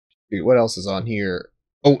Dude, what else is on here?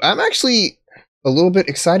 Oh, I'm actually a little bit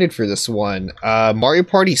excited for this one. Mario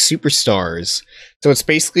Party Superstars. So it's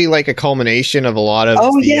basically like a culmination of a lot of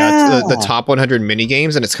the top 100 mini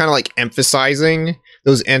games, and it's kind of like emphasizing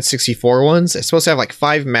those N64 ones. It's supposed to have like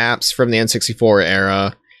 5 maps from the N64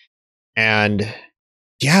 era, and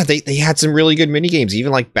yeah, they had some really good mini games,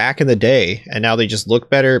 even like back in the day, and now they just look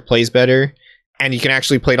better, plays better, and you can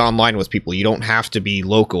actually play it online with people. You don't have to be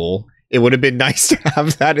local. It would have been nice to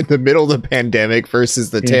have that in the middle of the pandemic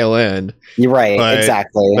versus the tail end. You're right,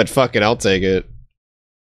 exactly. But fuck it, I'll take it.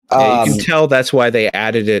 Yeah, you can tell that's why they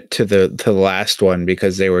added it to the last one,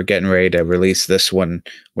 because they were getting ready to release this one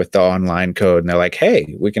with the online code, and they're like,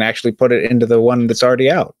 "Hey, we can actually put it into the one that's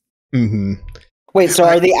already out." Mm-hmm. Wait, so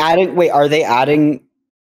are they adding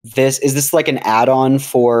this? Is this like an add-on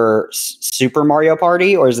for Super Mario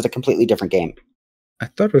Party, or is it a completely different game? I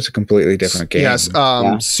thought it was a completely different game. Yes,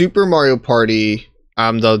 Super Mario Party.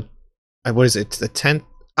 What is it? The 10th.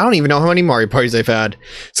 I don't even know how many Mario Parties they've had.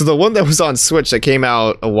 So the one that was on Switch that came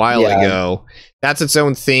out a while ago, that's its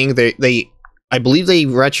own thing. I believe they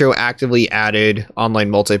retroactively added online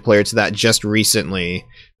multiplayer to that just recently.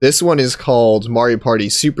 This one is called Mario Party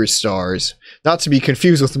Superstars, not to be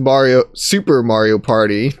confused with Super Mario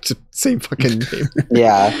Party. Same fucking name.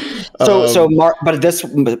 Yeah. But this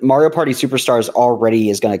Mario Party Superstars already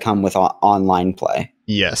is going to come with online play.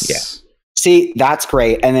 Yes. Yeah. See, that's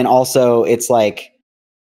great. And then also it's like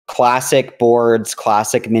classic boards,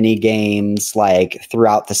 classic mini games, like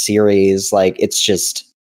throughout the series. Like it's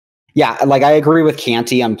just, yeah, like I agree with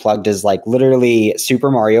Canty. Unplugged is like literally Super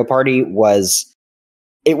Mario Party was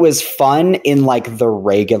fun in like the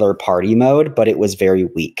regular party mode, but it was very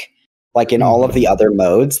weak. Like in all of the other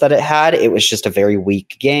modes that it had, it was just a very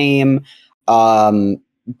weak game.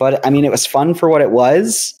 But I mean, it was fun for what it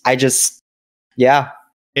was. It's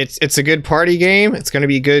a good party game. It's going to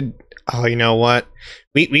be good. Oh, you know what?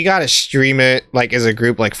 We got to stream it like as a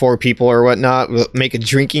group, like 4 people or whatnot. We'll make a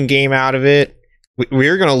drinking game out of it.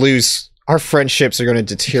 We're going to lose. Our friendships are going to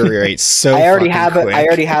deteriorate so I already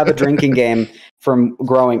have a drinking game from not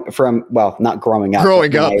growing up.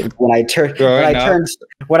 Growing up. When I turned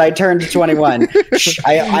 21.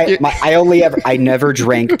 I never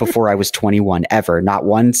drank before I was 21 ever. Not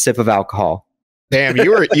one sip of alcohol. Damn,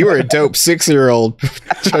 you were a dope 6-year-old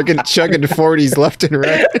chugging 40s left and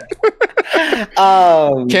right.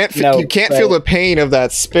 You can't feel the pain of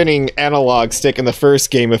that spinning analog stick in the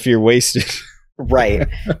first game if you're wasted. Right.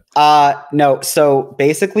 No. So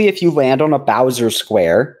basically, if you land on a Bowser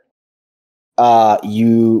square,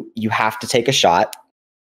 you have to take a shot.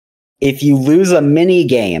 If you lose a mini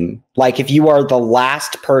game, like if you are the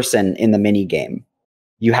last person in the mini game,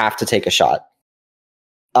 you have to take a shot.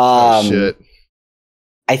 Shit.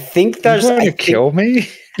 I think there's. You want to kill me?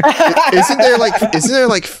 Isn't there like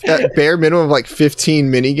a bare minimum of like 15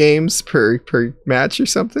 mini games per match or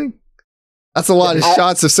something? That's a lot of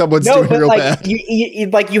shots if someone's doing real bad.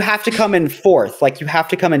 You have to come in 4th. Like you have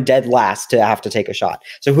to come in dead last to have to take a shot.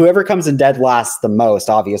 So whoever comes in dead last the most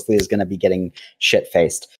obviously is going to be getting shit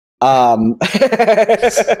faced. So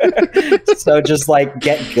just like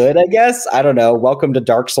get good, I guess. I don't know. Welcome to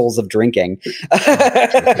Dark Souls of drinking.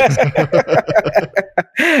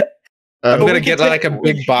 I'm going to get like a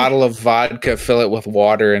big bottle of vodka, fill it with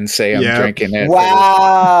water, and say I'm drinking it.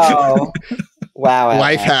 Wow. Wow.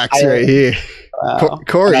 Life hacks right here. Wow.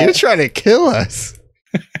 Corey, you're trying to kill us.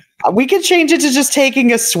 We could change it to just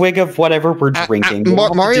taking a swig of whatever we're drinking.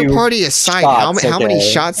 Mario Party aside, how many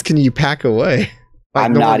shots can you pack away? Like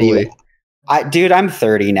I'm normally? not even. Dude, I'm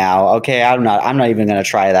 30 now. Okay, I'm not even gonna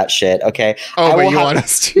try that shit. Okay. Oh, but you want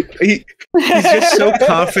us to? He's just so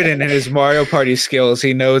confident in his Mario Party skills.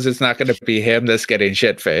 He knows it's not going to be him that's getting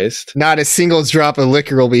shit faced. Not a single drop of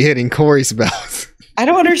liquor will be hitting Corey's mouth. I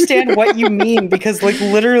don't understand what you mean, because like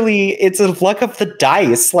literally it's a luck of the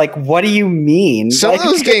dice. Like, what do you mean? Some of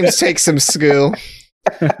those games take some skill.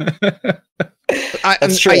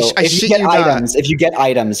 That's true. If you get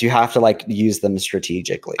items, you have to like use them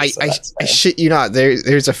strategically. I shit you not.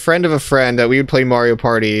 There's a friend of a friend that we would play Mario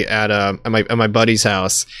Party at my buddy's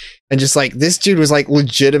house, and just like this dude was like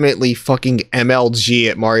legitimately fucking MLG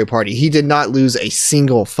at Mario Party. He did not lose a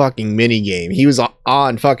single fucking mini game. He was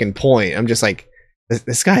on fucking point. I'm just like,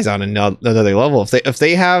 this guy's on another level. If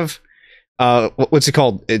they have what's it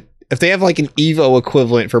called? If they have like an Evo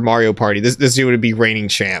equivalent for Mario Party, this dude would be reigning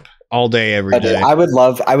champ all day, every day. I would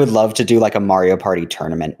love to do like a Mario Party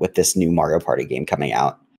tournament with this new Mario Party game coming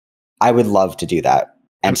out. I would love to do that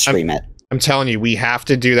and stream it. I'm telling you, we have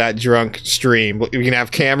to do that drunk stream. We can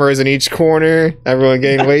have cameras in each corner, everyone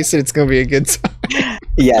getting wasted. It's going to be a good time.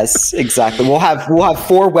 Yes, exactly. We'll have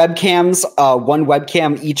 4 webcams, one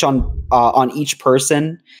webcam each on each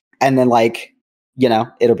person, and then like, you know,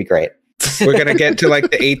 it'll be great. We're gonna get to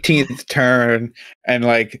like the 18th turn, and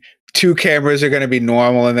like 2 cameras are gonna be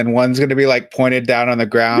normal, and then one's gonna be like pointed down on the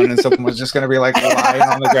ground, and someone's just gonna be like lying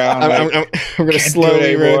on the ground. I'm gonna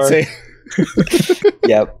slowly rotate.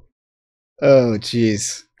 Yep. Oh,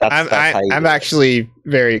 jeez. I'm it. actually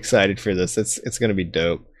very excited for this. It's gonna be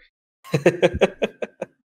dope.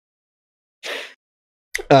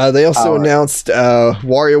 They also announced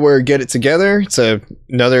WarioWare Get It Together. It's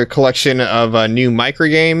another collection of new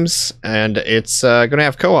microgames, and it's going to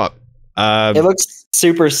have co-op. It looks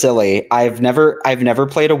super silly. I've never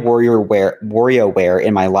played a WarioWare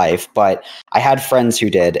in my life, but I had friends who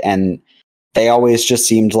did, and they always just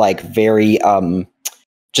seemed like very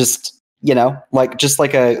just, you know, like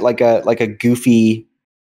a goofy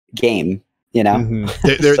game. You know,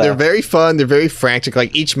 they're very fun. They're very frantic.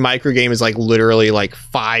 Like each micro game is like literally like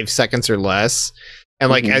 5 seconds or less, and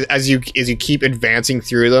like as you keep advancing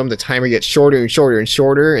through them, the timer gets shorter and shorter and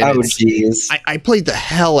shorter. And jeez! I played the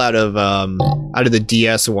hell out of the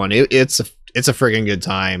DS one. It's a friggin' good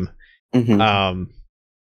time.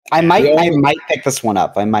 I might pick this one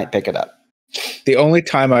up. I might pick it up. The only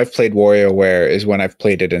time I've played WarioWare is when I've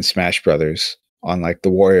played it in Smash Brothers on like the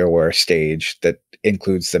WarioWare stage that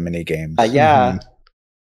includes the mini games. Yeah,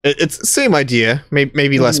 it's the same idea.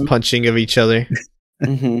 Maybe less punching of each other.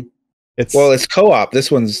 It's co-op.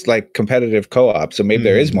 This one's like competitive co-op, so maybe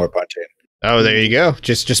there is more punching. Oh, there you go.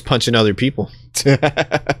 Just punching other people.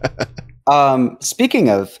 Speaking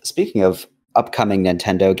of upcoming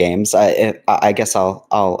Nintendo games, I guess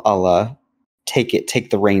I'll take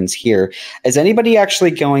the reins here. Is anybody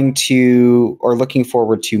actually going to or looking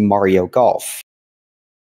forward to Mario Golf?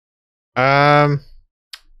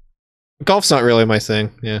 Golf's not really my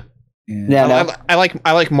thing. Yeah. No. I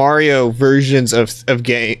like Mario versions of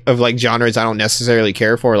like genres I don't necessarily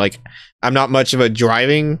care for. Like I'm not much of a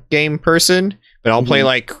driving game person, but I'll play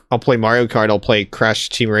Mario Kart. I'll play Crash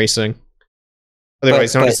Team Racing,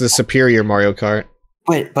 otherwise known as the superior Mario Kart.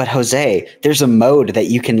 But Jose, there's a mode that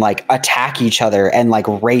you can like attack each other and like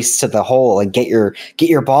race to the hole and get your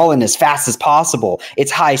ball in as fast as possible.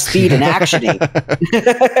 It's high speed and actiony.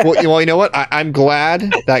 well, you know what? I'm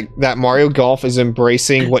glad that Mario Golf is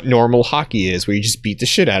embracing what normal hockey is, where you just beat the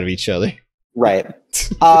shit out of each other. Right.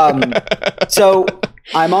 So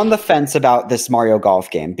I'm on the fence about this Mario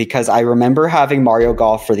Golf game because I remember having Mario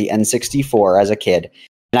Golf for the N64 as a kid,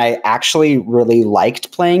 and I actually really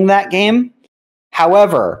liked playing that game.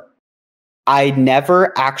 However, I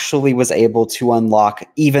never actually was able to unlock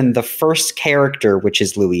even the first character, which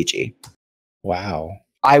is Luigi. Wow.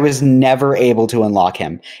 I was never able to unlock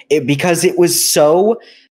him because it was so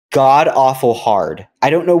god awful hard. I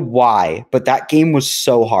don't know why, but that game was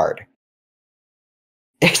so hard.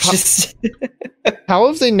 It's just How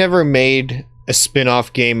have they never made a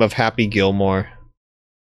spin-off game of Happy Gilmore?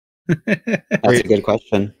 That's a good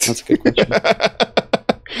question.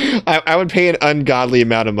 I would pay an ungodly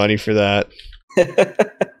amount of money for that.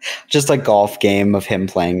 Just a golf game of him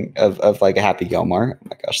playing of like a Happy Gilmore. Oh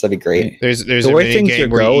my gosh, that'd be great. There's the way things are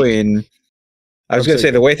going. I was going to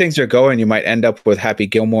say the way things are going, you might end up with Happy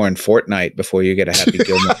Gilmore in Fortnite before you get a Happy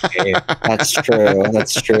Gilmore game. That's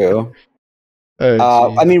true.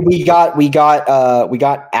 Oh, I mean, we got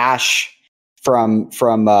Ash from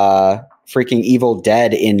freaking Evil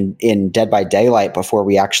Dead in Dead by Daylight before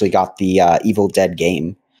we actually got the Evil Dead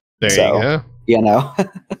game. There you go. You know.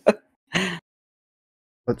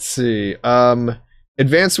 Let's see.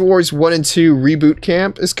 Advance Wars 1 and 2 Reboot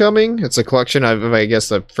Camp is coming. It's a collection of, I guess,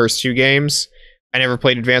 the first 2 games. I never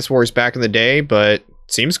played Advance Wars back in the day, but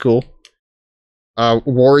it seems cool.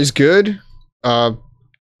 War is good.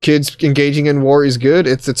 Kids engaging in war is good.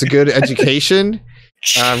 It's a good education.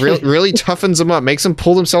 Really toughens them up, makes them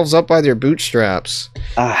pull themselves up by their bootstraps.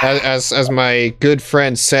 As my good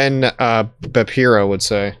friend Sen Bapiro would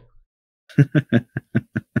say.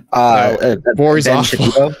 War is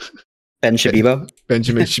awful. Benjamin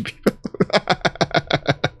Shabibo.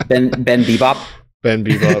 Ben Bebop. Ben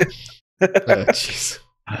Bebop. Jeez.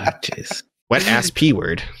 Jeez. Wet ass P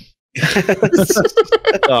word.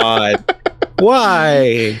 God.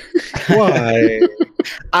 Why?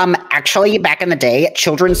 Actually, back in the day,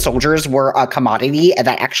 children's soldiers were a commodity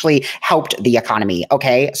that actually helped the economy.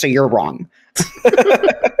 Okay, so you're wrong.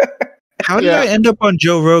 How did I end up on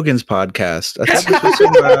Joe Rogan's podcast? I thought this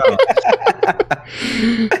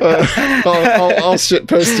was all shit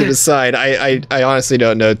posted aside, I honestly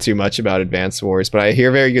don't know too much about Advance Wars, but I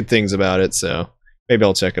hear very good things about it, so maybe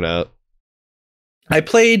I'll check it out. I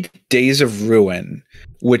played Days of Ruin,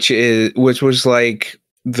 which was like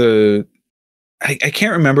I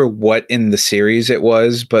can't remember what in the series it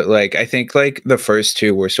was, but like I think like the first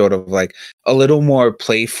two were sort of like a little more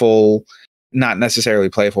playful, not necessarily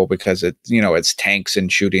playful because it's tanks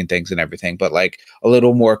and shooting things and everything, but like a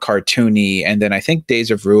little more cartoony. And then I think Days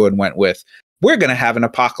of Ruin went with, we're gonna have an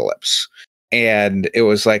apocalypse, and it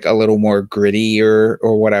was like a little more gritty or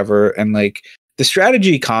whatever. And like the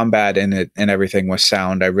strategy combat in it and everything was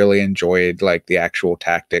sound. I really enjoyed like the actual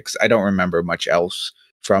tactics. I don't remember much else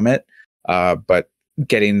from it. But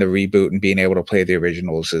getting the reboot and being able to play the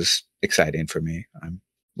originals is exciting for me. I'm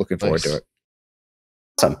looking forward to it.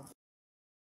 Awesome.